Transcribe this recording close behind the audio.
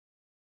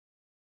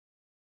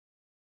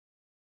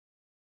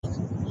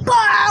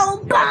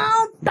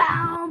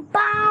Bow,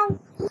 bow,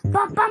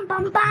 bum, bum,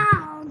 bum,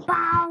 bow,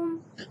 bow.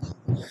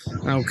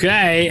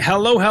 Okay,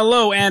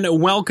 hello, and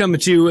welcome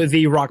to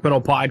the Rock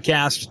Metal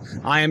Podcast.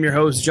 I am your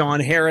host,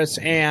 John Harris,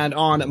 and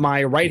on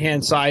my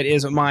right-hand side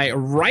is my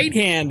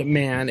right-hand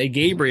man,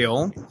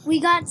 Gabriel. We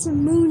got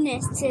some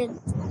moodness to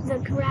the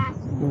crack.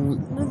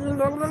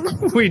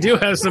 We do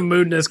have some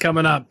moodness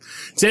coming up.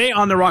 Today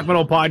on the Rock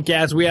Metal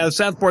Podcast, we have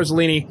Seth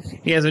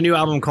Borsellini. He has a new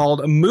album called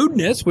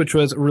Moodness, which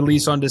was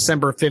released on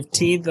December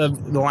 15th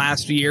of the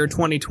last year,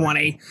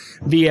 2020,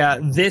 via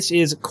This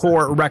Is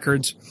Core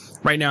Records.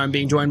 Right now I'm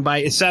being joined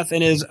by Seth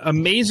and his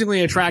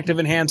amazingly attractive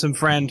and handsome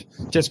friend.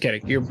 Just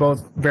kidding. You're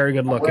both very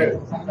good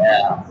looking.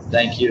 Yeah,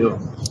 thank you.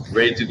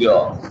 Ready to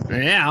go.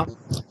 Yeah.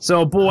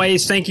 So,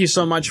 boys, thank you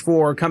so much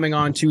for coming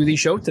on to the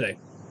show today.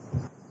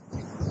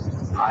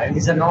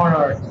 It's an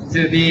honor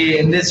to be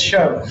in this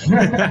show.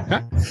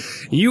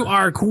 You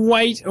are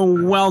quite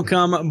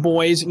welcome,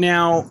 boys.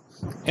 Now,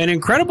 an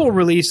incredible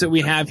release that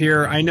we have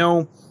here. I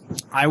know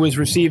I was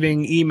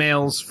receiving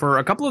emails for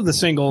a couple of the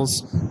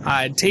singles,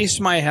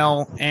 Taste My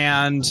Hell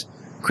and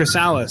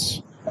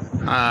Chrysalis. Yes.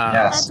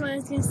 That's what I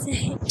was going to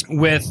say.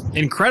 With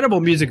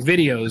incredible music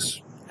videos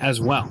as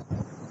well.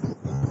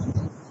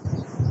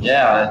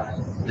 Yeah,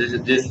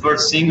 the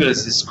first single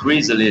is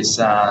Chrysalis.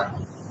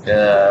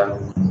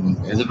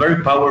 It's a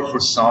very powerful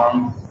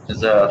song. It's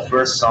the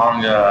first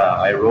song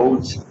I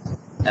wrote,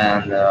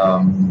 and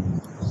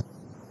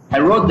I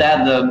wrote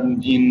that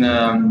in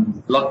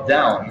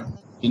lockdown.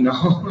 You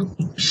know.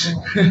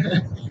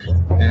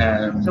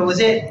 So was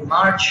it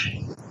March?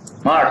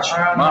 March.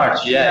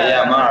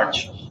 Yeah,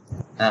 March.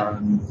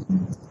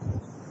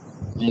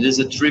 It is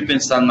a trip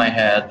inside my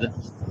head.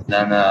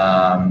 Then,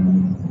 all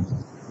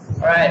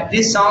right.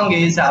 This song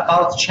is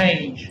about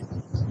change.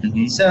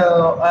 Mm-hmm.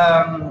 So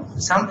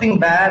something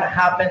bad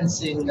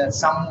happens in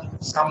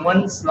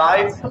someone's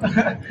life.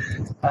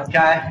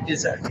 Okay,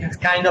 it's a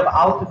kind of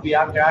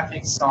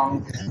autobiographic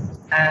song,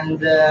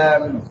 and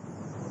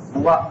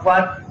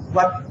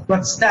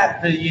what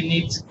step you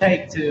need to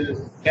take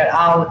to get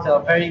out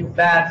of very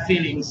bad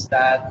feelings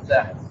that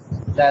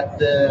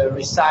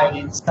reside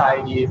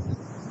inside you.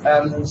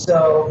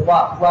 So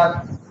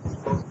what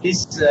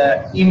this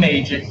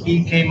image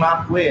he came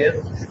up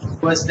with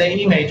was the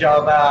image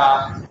of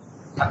a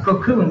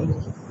cocoon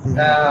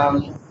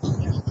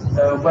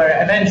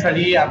where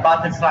eventually a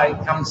butterfly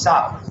comes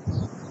up,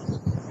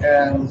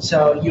 and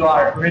so you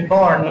are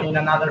reborn in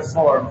another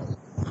form,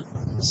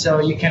 so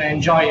you can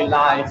enjoy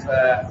life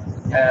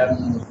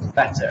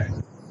better.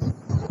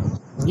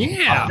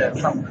 Yeah.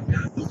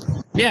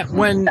 Yeah.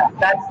 When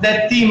that's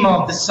the theme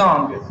of the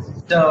song.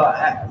 So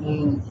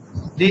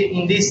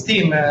in this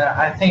theme,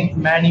 I think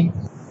many,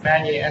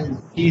 and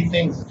he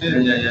thinks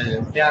too.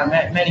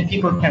 Yeah. Many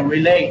people can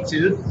relate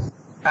to,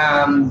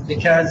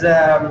 because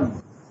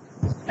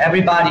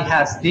everybody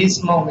has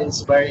these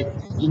moments where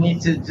you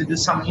need to do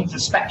some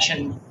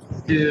introspection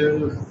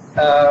to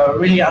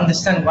really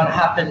understand what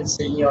happens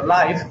in your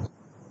life,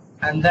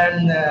 and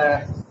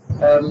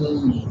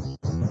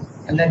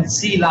then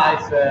see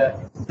life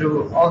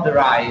through other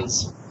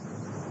eyes.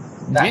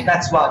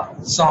 That's what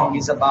the song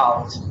is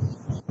about.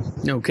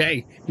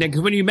 Okay. Now,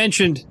 because when you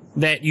mentioned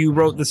that you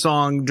wrote the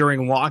song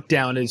during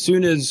lockdown, as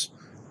soon as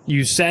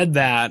you said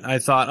that, I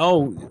thought,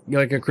 oh,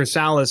 like a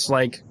chrysalis,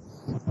 like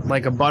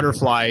a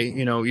butterfly,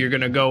 you know, you're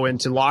going to go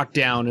into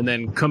lockdown and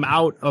then come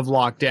out of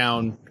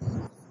lockdown,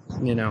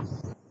 you know.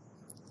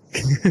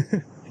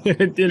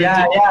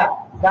 Yeah.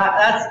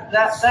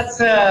 That's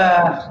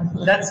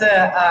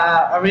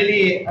a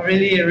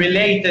really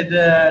related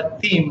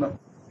theme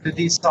to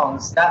these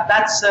songs.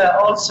 That's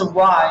also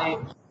why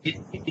it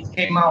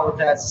came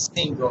out as a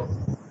single,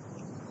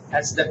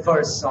 as the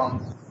first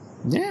song.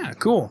 Yeah,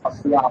 cool.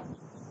 Of the album.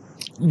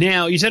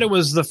 Now, you said it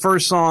was the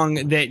first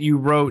song that you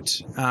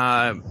wrote.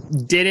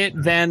 Did it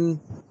then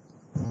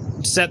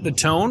set the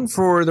tone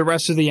for the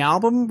rest of the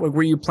album? Like,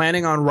 were you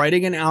planning on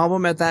writing an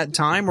album at that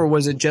time, or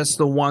was it just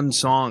the one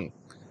song?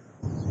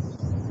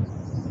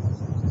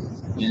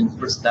 the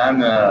first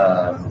time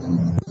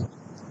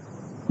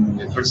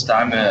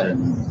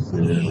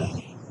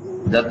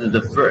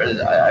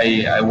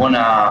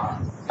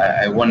I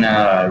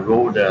wanna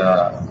wrote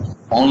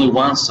only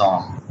one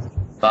song,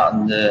 but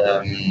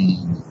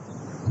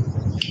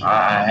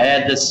I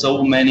had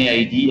so many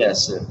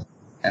ideas,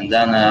 and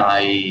then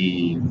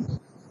I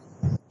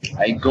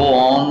go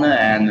on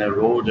and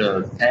wrote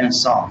 10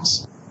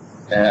 songs.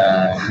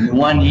 In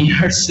 1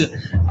 year,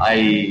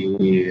 I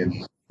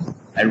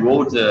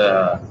wrote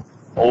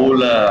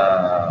all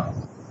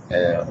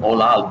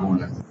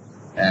album,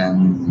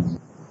 and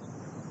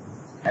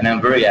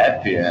I'm very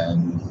happy.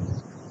 And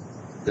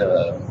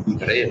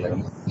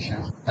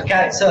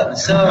Okay, so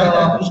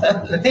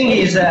the thing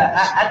is,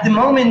 at the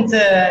moment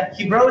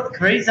he wrote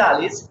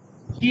Chrysalis,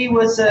 he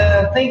was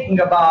thinking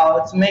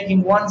about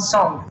making one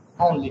song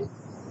only.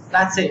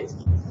 That's it.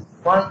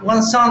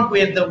 One song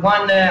with the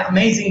one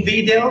amazing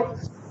video,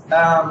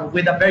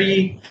 with a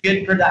very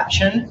good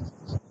production,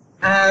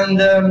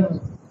 and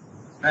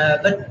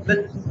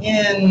but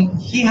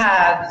he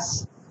had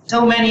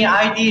so many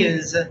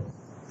ideas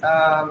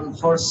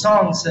for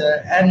songs,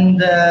 and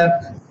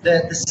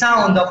the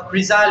sound of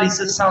Chrysalis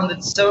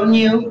sounded so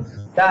new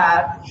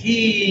that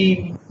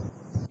he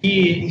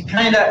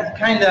kind of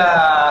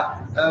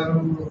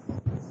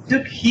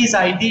took his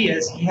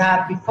ideas he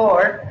had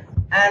before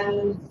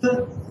and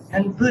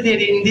put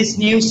it in this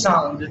new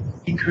sound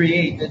he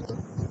created,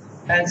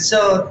 and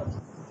so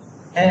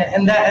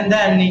and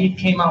then it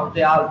came out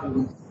the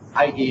album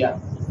idea.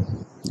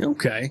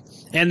 Okay.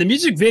 And the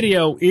music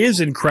video is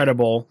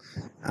incredible.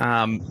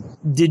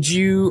 Did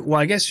you, well,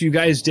 I guess you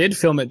guys did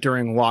film it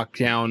during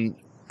lockdown.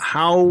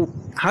 How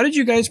did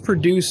you guys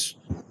produce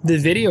the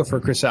video for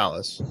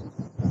Chrysalis?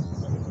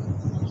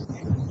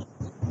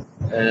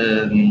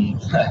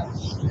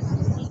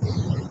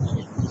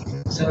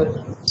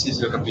 Sì,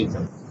 ho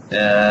capito.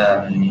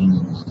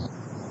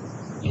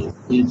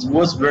 It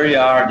was very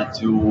hard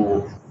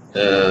to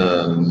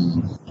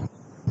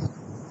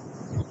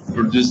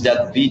produce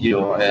that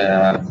video.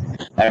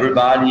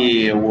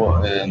 Everybody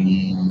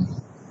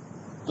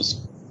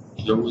was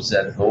close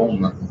at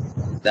home.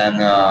 Then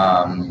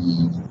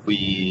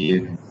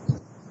we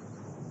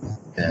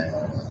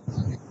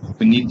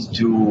need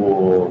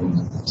to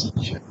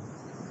teach.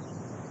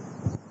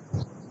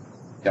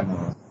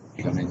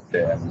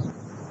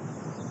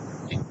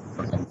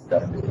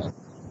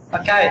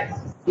 Okay,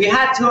 we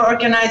had to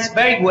organize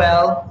very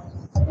well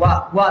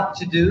what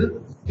to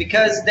do,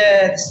 because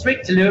the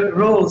strict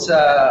rules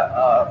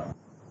of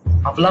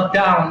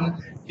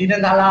lockdown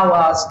didn't allow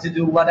us to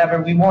do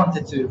whatever we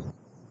wanted to.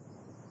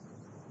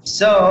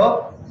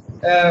 So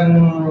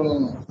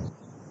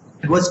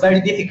it was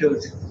very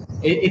difficult.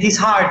 It is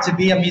hard to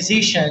be a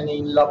musician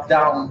in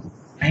lockdown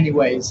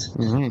anyways.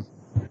 Mm-hmm.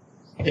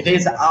 It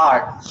is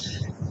hard.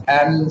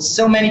 And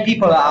so many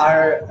people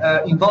are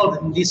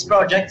involved in this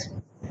project,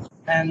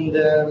 and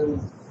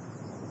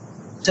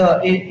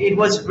so it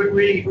was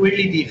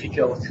really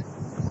difficult.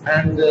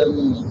 And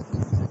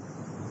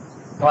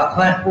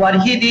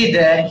what he did,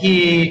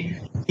 he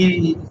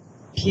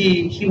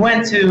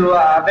went to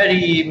a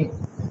very,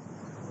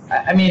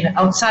 I mean,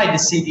 outside the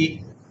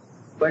city,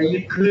 where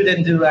you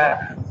couldn't do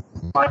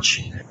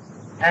much,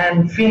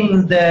 and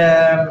filmed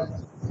the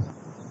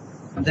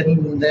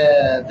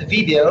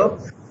video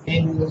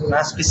in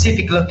a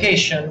specific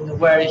location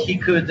where he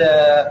could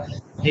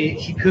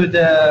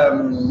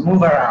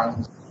move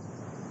around.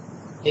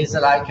 It's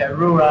like a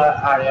rural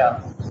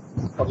area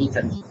of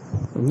Italy.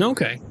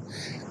 Okay.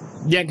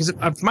 Yeah, because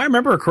if I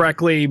remember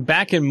correctly,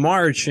 back in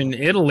March in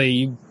Italy,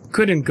 you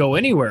couldn't go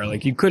anywhere.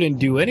 Like, you couldn't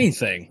do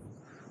anything.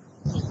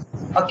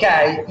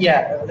 Okay,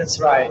 yeah, that's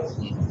right.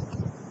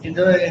 Che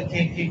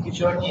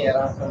giorni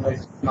era quando hai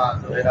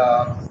filmato?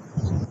 Era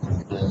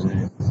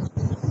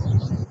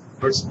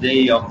first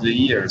day of the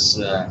years,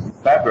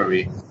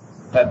 February.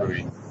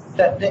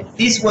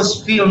 This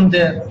was filmed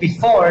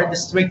before the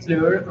strict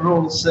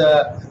rules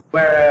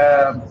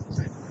were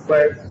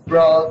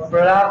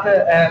brought up.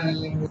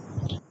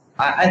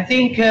 I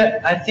think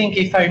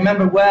if I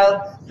remember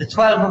well, the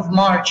 12th of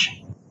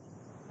March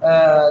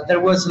there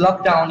was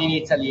lockdown in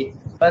Italy,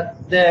 but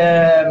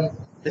the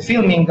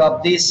filming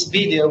of this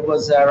video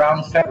was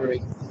around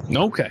February.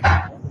 Okay.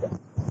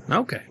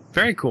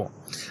 Very cool.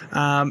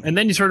 And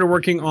then you started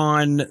working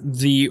on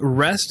the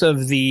rest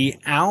of the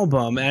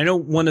album. And I know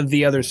one of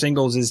the other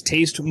singles is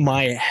Taste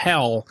My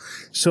Hell.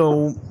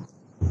 So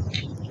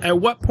at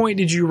what point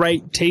did you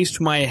write Taste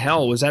My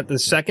Hell? Was that the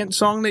second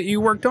song that you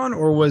worked on,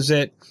 or was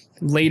it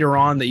later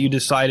on that you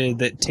decided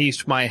that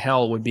Taste My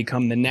Hell would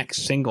become the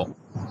next single?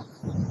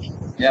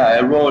 Yeah,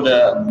 I wrote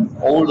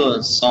all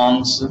the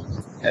songs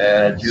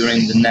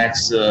during the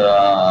next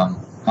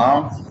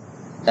month.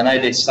 Then I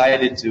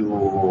decided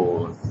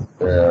to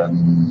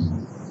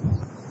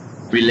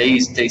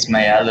release Taste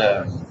My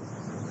Hell,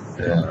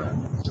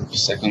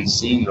 second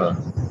single,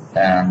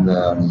 and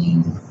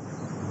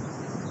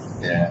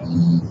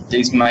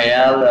Taste My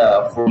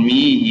Hell for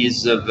me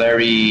is a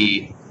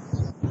very,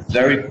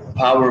 very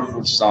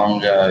powerful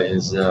song.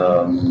 Is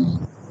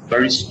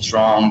very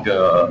strong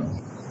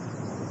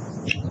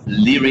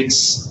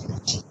lyrics,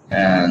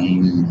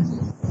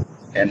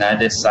 and I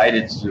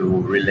decided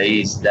to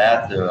release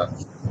that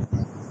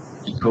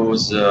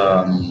because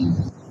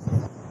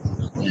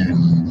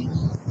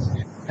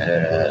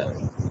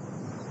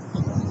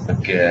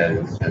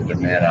perché per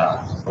me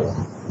era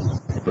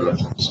quello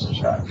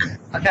sociale.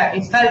 Okay,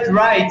 it felt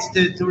right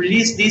to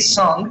release this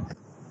song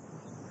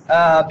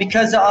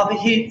because of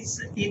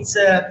its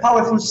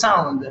powerful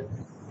sound,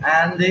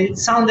 and it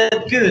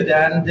sounded good,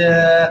 and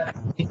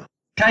it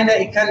kind of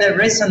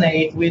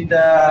resonate with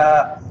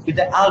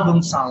the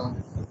album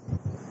sound.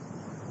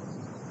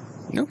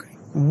 Okay.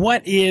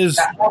 What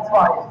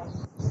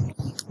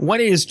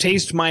is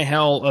Taste My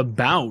Hell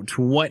about?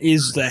 What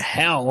is the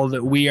hell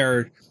that we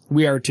are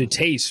to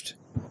taste?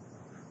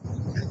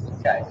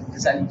 Okay.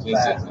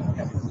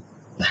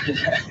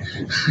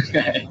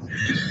 Okay.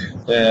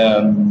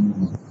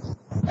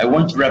 I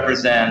want to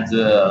represent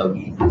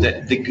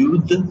the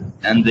good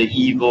and the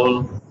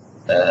evil.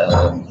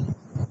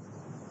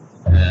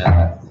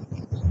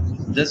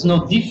 There's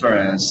no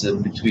difference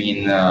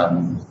between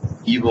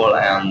evil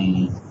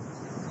and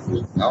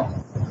good, no?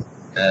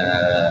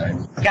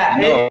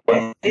 Okay,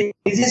 it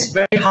is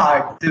very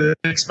hard to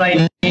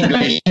explain in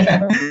English,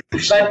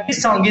 but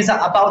this song is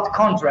about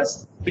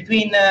contrast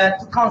between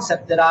two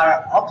concepts that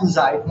are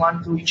opposite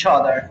one to each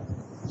other.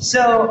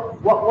 So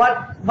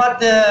what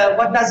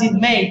does it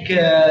make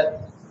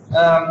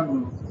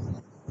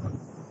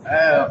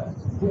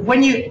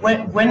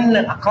when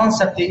a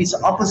concept is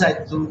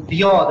opposite to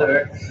the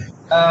other?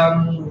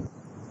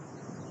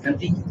 And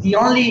the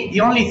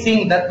only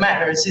thing that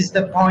matters is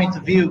the point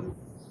of view.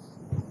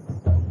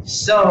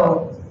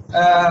 So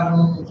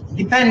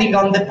depending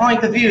on the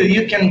point of view,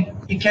 you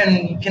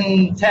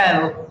can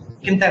tell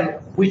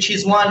which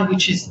is one,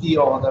 which is the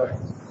other.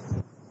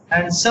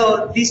 And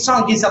so this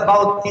song is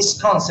about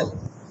this concept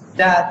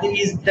that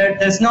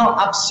there's no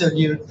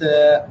absolute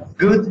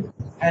good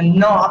and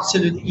no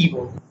absolute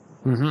evil.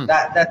 Mm-hmm.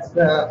 That's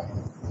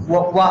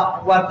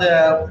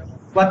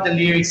what the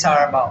lyrics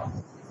are about.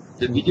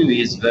 The video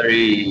is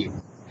very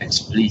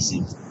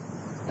explicit,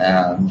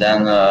 and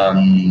then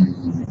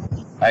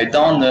I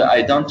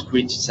don't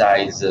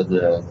criticize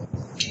the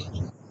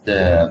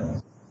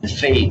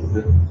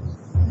faith,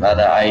 but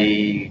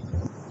I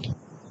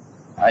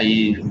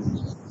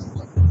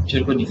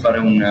cerco di fare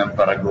un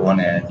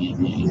paragone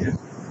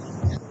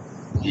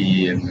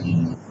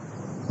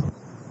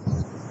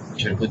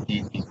cerco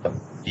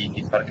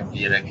di far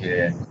capire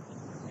che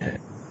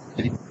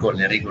con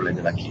le regole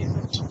della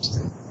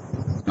Chiesa,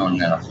 non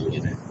nella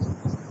fede.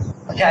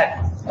 Okay,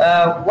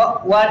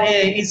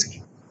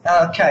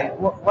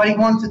 what he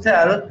wants to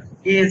tell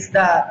is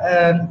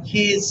that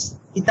he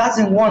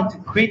doesn't want to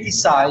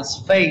criticize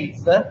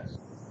faith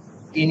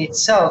in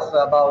itself,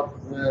 about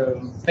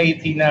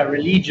faith in a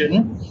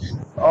religion,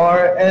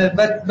 or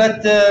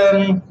but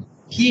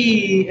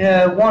he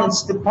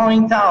wants to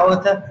point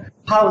out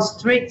how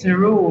strict the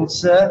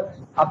rules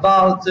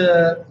about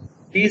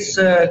these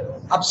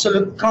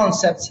absolute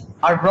concepts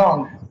are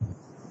wrong.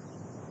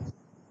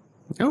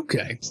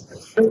 Okay.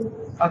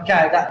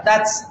 Okay,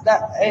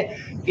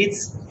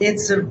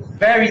 it's a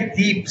very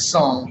deep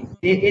song.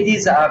 It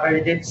is a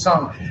very deep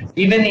song,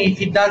 even if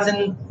it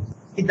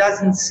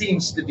doesn't seem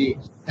to be,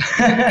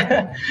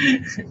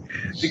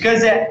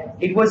 because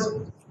it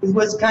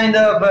was kind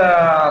of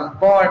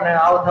born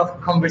out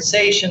of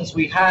conversations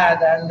we had,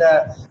 and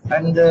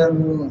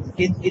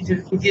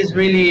it is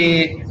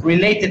really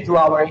related to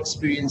our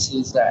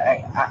experiences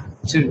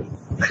too.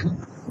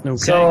 Okay.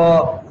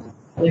 So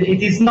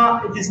it is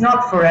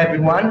not for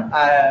everyone.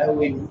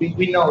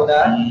 We know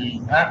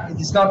that it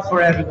is not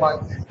for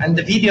everyone, and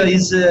the video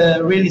is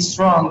really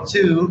strong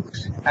too,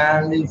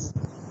 and it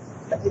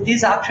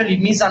is actually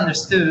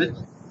misunderstood,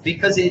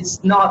 because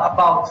it's not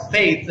about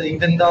faith,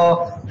 even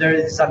though there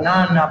is a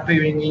nun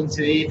appearing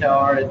into it,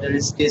 or there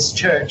is this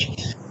church,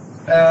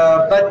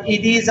 but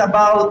it is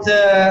about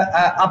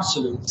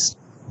absolutes,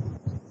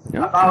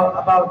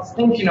 about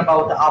thinking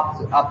about the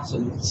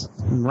absolutes.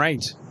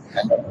 Right.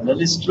 And that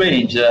is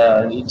strange.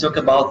 You talk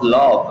about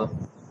love,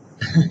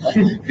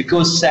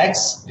 because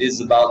sex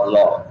is about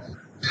love.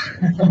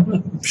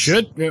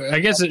 I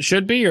guess it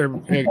should be,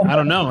 or I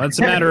don't know. It's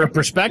a matter of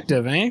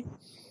perspective, eh?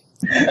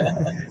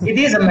 It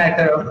is a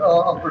matter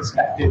of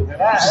perspective.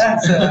 That's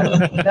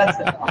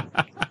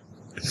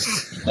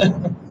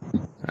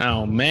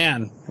Oh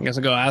man, I guess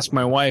I'll go ask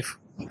my wife.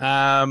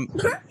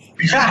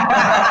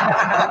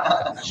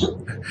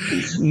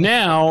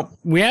 Now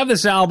we have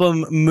this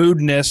album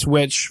Moodness,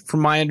 which from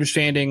my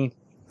understanding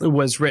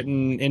was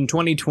written in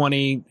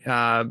 2020,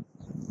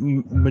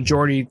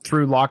 majority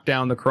through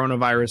lockdown, the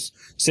coronavirus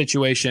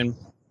situation.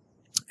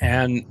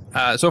 And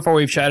so far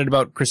we've chatted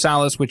about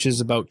Chrysalis, which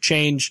is about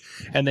change,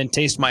 and then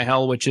Taste My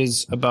Hell, which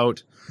is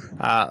about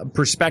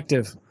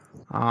perspective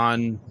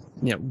on,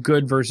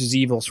 good versus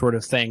evil sort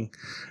of thing.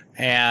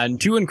 And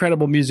two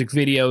incredible music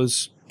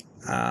videos.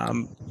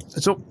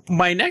 So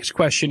my next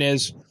question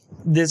is,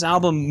 this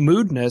album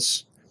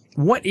Moodness,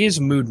 what is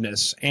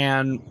Moodness?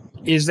 And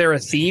is there a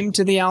theme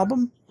to the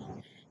album?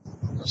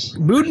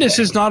 Moodness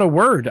is not a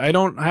word. I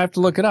have to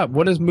look it up.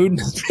 What is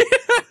Moodness?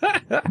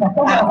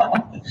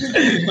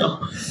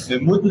 The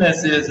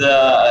moodness is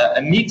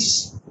a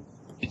mix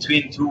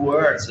between two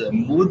words,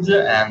 mood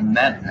and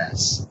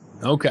madness.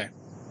 Okay.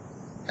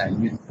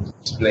 Can you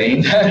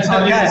explain that?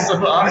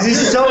 Okay. This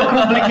is so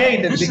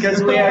complicated,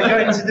 because we are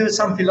going to do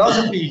some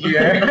philosophy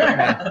here.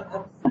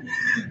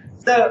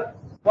 So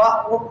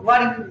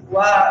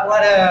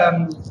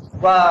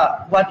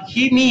what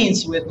he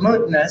means with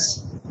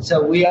moodness?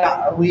 So we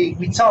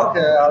talk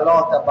a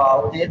lot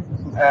about it,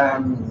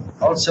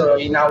 also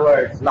in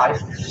our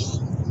life.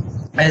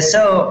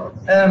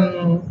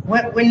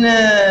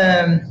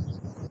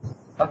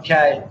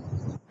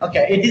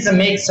 Okay, it is a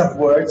mix of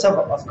words,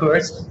 of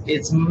course.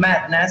 It's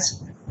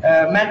madness,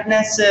 that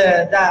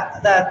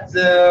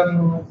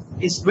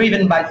is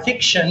driven by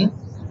fiction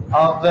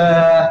of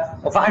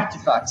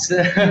artifacts,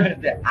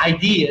 the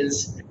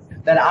ideas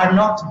that are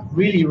not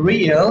really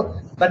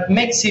real, but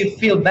makes you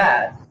feel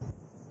bad,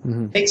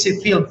 makes you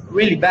feel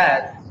really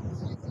bad.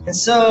 And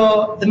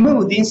so the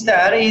mood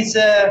instead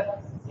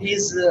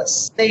is a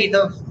state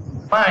of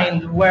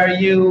mind where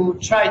you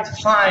try to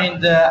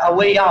find a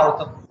way out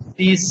of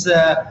this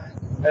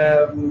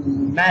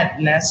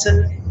madness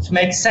to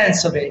make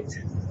sense of it.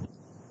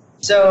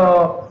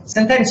 So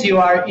sometimes you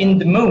are in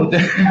the mood,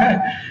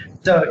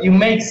 so you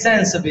make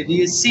sense of it.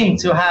 You seem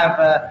to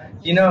have,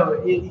 you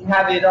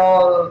have it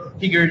all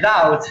figured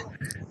out,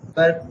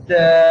 but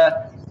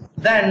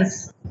then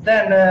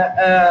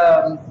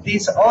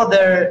this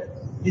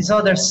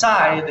other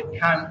side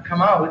can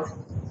come out,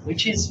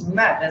 which is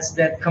madness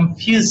that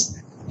confuse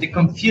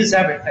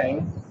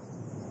everything,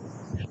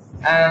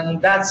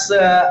 and that's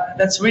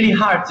really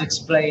hard to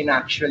explain,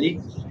 actually.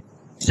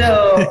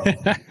 So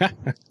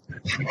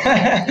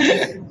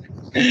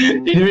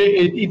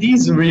it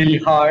is really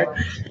hard,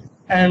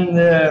 and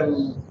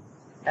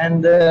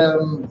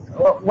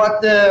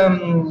what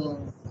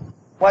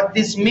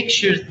this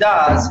mixture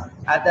does,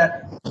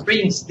 that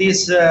brings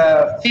these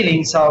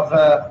feelings of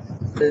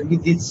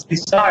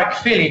these dark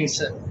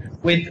feelings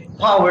with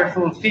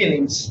powerful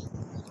feelings.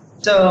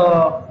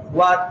 So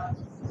what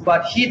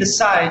he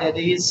decided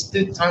is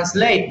to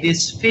translate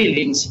these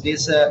feelings,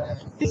 these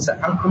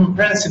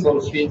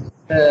incomprehensible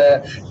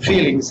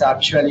feelings.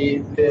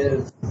 Actually,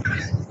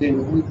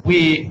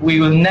 we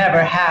will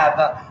never have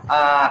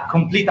a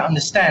complete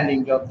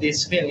understanding of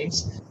these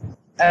feelings,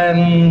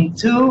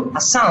 to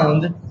a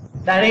sound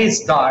that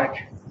is dark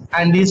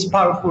and is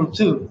powerful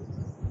too.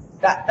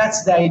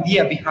 That's the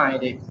idea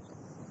behind it.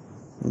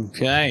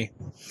 Okay.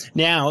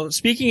 Now,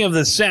 speaking of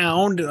the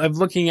sound, I'm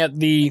looking at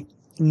the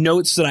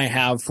notes that I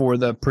have for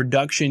the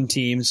production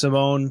team.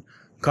 Simone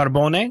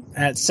Carbone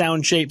at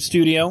Soundshape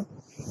Studio,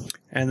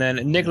 and then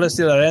Nicholas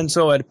Di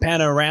Lorenzo at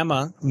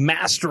Panorama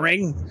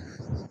Mastering.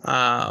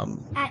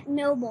 At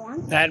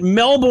Melbourne. At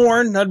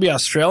Melbourne. That'd be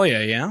Australia,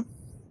 yeah?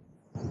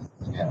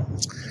 Yeah.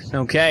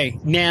 Okay.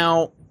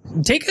 Now,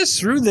 take us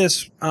through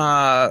this,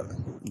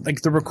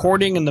 like the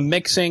recording and the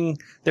mixing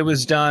that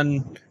was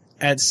done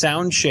at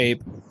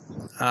Soundshape,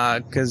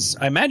 because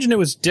I imagine it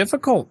was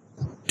difficult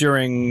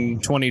during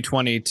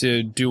 2020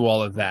 to do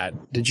all of that.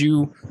 Did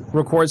you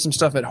record some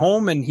stuff at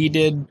home and he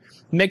did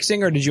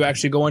mixing, or did you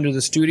actually go into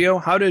the studio?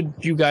 How did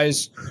you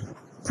guys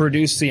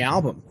produce the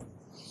album?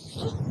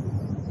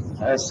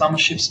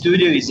 Soundshape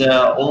Studio is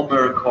a home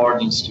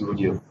recording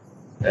studio.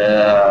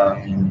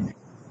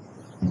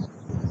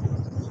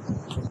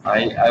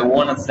 I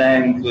want to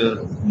thank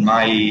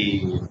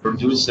my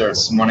producer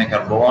Simone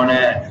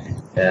Carbone.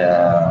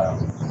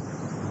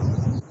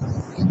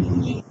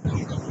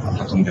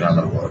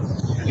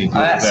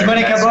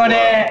 Simone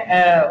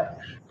Carbone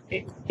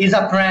is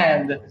a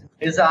friend.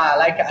 Is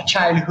like a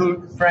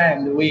childhood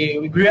friend.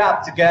 We grew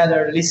up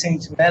together, listening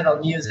to metal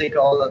music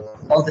all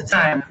the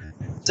time.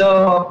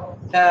 So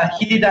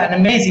he did an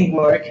amazing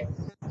work,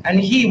 and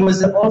he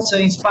was also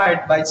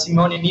inspired by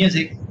Simone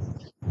music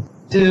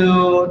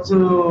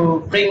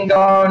to bring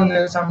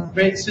on some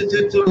breaks,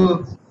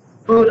 to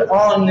put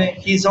on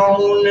his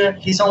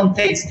own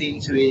taste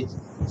into it.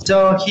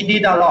 So he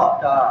did a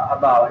lot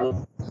about it,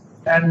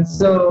 and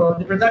so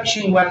the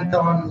production went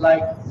on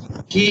like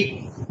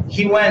he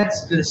went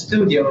to the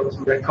studio to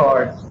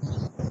record,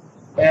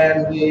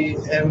 and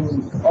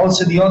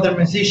also the other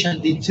musician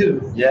did too.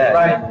 Yeah.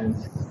 Right.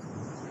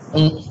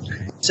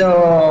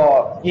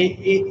 So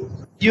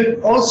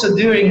you also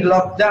during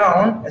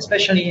lockdown,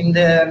 especially in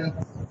the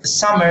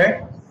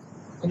summer.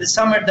 In the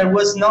summer there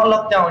was no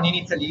lockdown in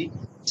Italy,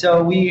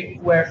 so we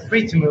were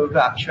free to move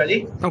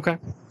actually. Okay.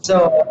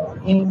 So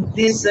in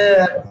this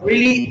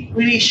really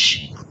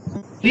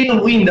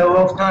little window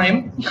of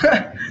time,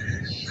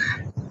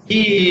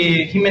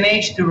 he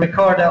managed to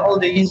record all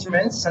the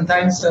instruments.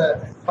 Sometimes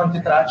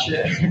quante tracce?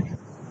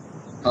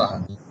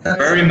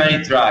 Very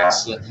many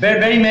tracks.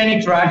 Very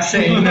many tracks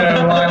in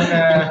one.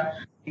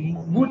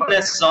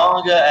 That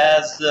song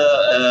has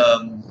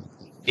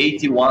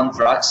 81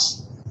 tracks.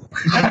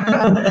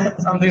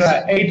 Something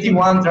like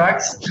 81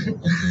 tracks.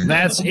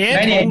 That's it?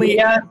 Many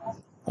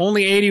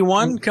Only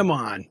 81? Come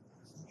on.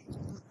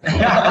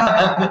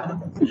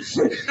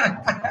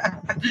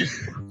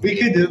 We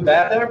could do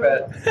better,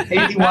 but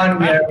 81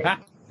 we are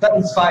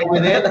satisfied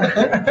with it.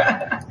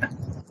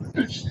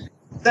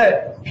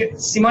 So,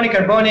 Simone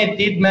Carbone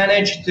did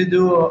manage to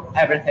do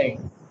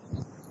everything.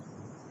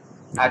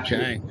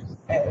 Actually,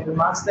 the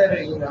master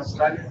in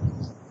Australia.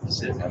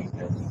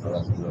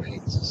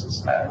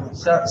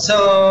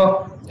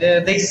 So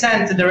they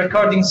sent the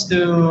recordings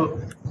to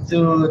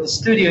the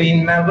studio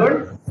in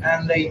Melbourne,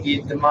 and they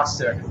did the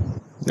master.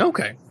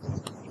 Okay.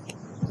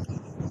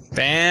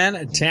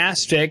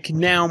 Fantastic.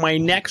 Now, my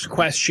next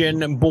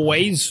question,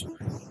 boys,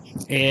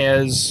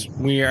 is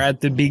we are at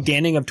the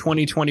beginning of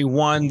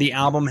 2021. The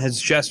album has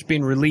just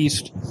been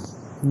released.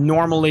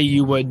 Normally,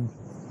 you would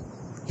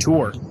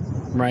tour,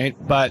 right?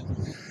 But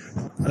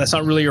that's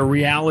not really a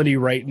reality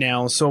right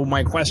now. So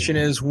my question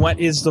is, what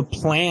is the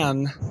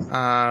plan,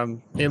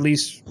 at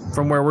least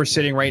from where we're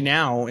sitting right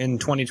now in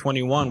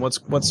 2021? What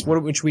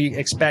would we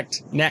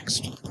expect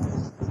next?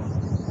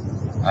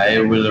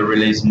 I will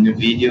release a new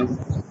video,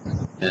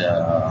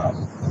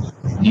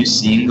 new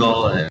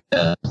single,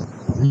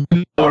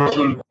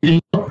 powerful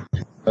video.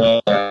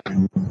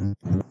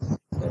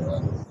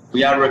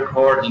 we are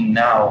recording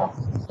now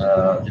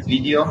the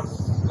video,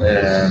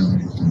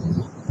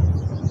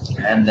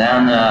 and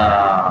then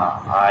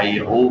I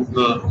hope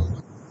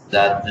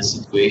that the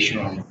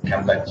situation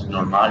come back to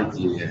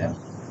normality,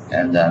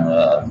 and then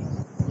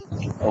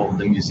all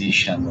the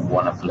musicians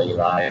want to play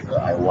live.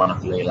 I want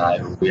to play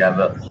live. We have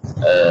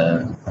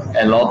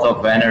a lot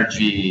of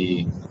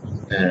energy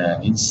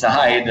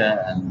inside,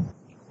 and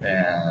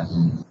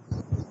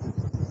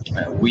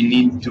we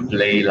need to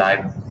play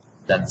live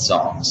that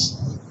songs.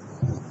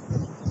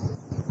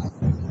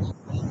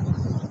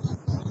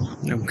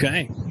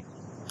 Okay.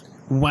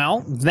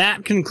 Well,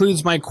 that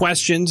concludes my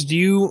questions. Do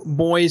you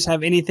boys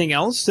have anything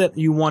else that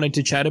you wanted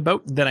to chat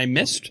about that I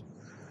missed?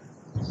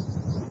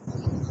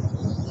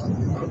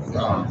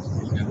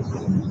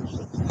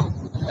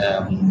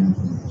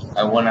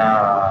 I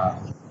wanna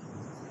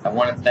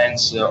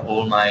thanks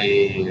all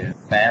my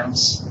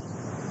fans,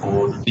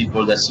 all the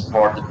people that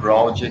support the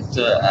project,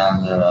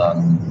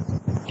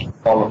 and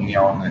follow me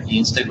on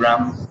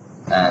Instagram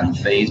and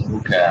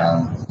Facebook,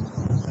 and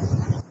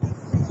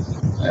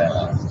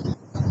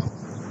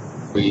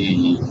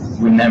we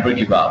never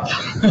give up.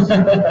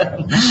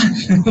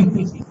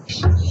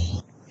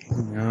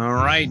 All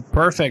right,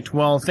 perfect.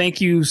 Well, thank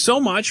you so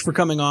much for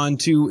coming on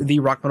to the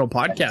Rock Metal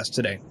Podcast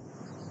today.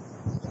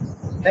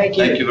 Thank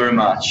you. Thank you very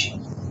much.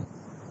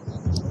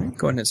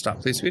 Go ahead and hit stop,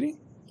 please, sweetie.